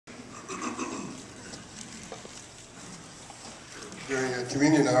During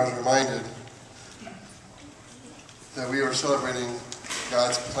communion, I was reminded that we are celebrating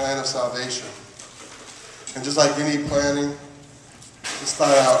God's plan of salvation. And just like any planning, it's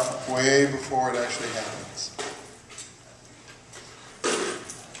thought out way before it actually happens.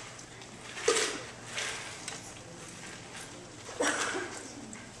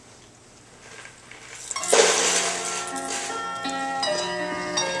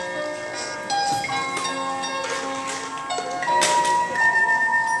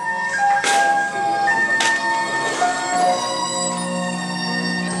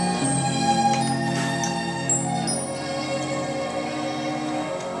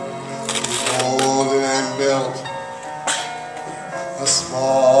 Built a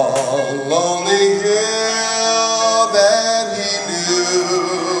small, lonely hill that he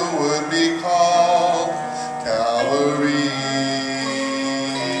knew would be called Calvary.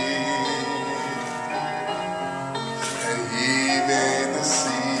 And he made the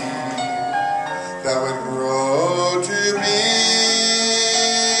seed that would grow to be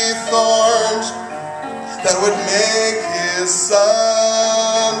thorns that would make his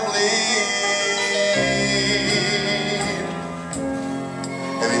son bleed.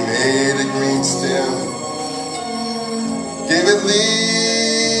 Made a green stem, gave it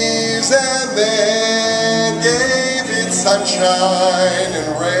leaves, and then gave it sunshine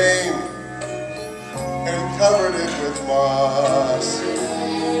and rain, and covered it with moss.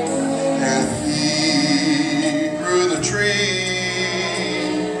 And he grew the tree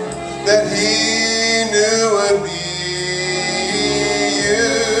that he knew would be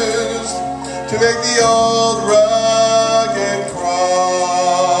used to make the old rugged cross.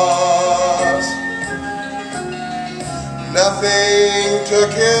 Nothing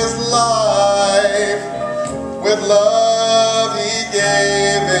took his life, with love he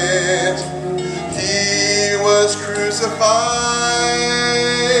gave it. He was crucified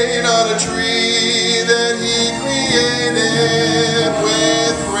on a tree that he created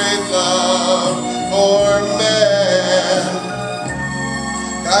with great love for man.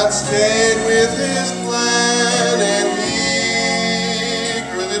 God stayed with his plan, and he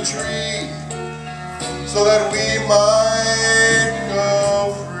grew the tree so that we might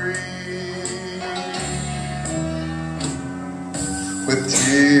go free. With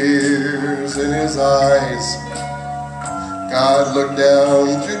tears in his eyes, God looked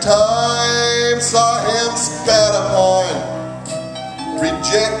down through time, saw him spat upon,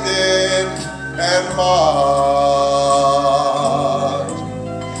 rejected and mocked.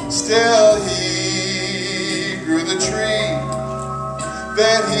 Still he grew the tree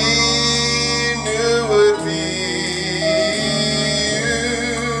that he knew would be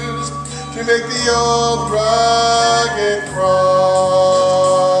used to make the old rugged cross.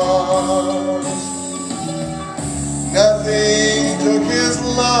 Nothing took his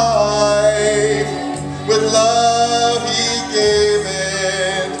life, with love he gave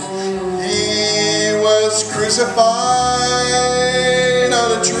it. He was crucified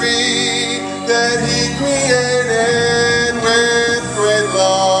on a tree that he created with great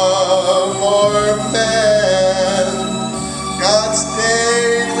love for man. God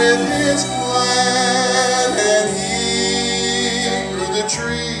stayed with his plan, and he grew the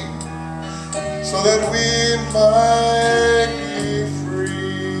tree so that we might be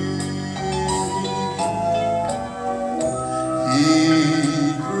free. He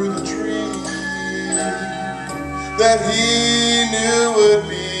grew the tree that he knew would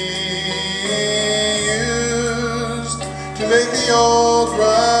be used to make the old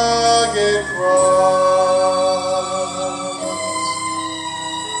rugged cross.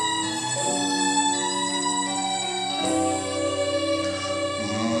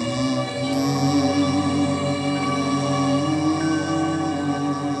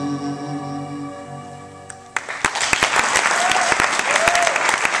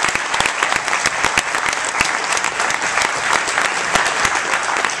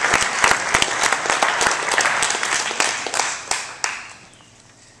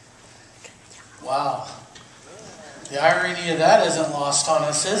 Wow. The irony of that isn't lost on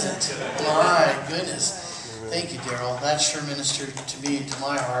us, is it? My goodness. Thank you, Darrell. That sure ministered to me and to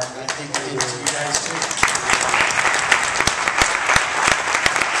my heart, and I think it did to you guys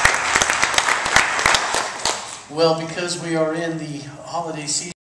too. Well, because we are in the holiday season,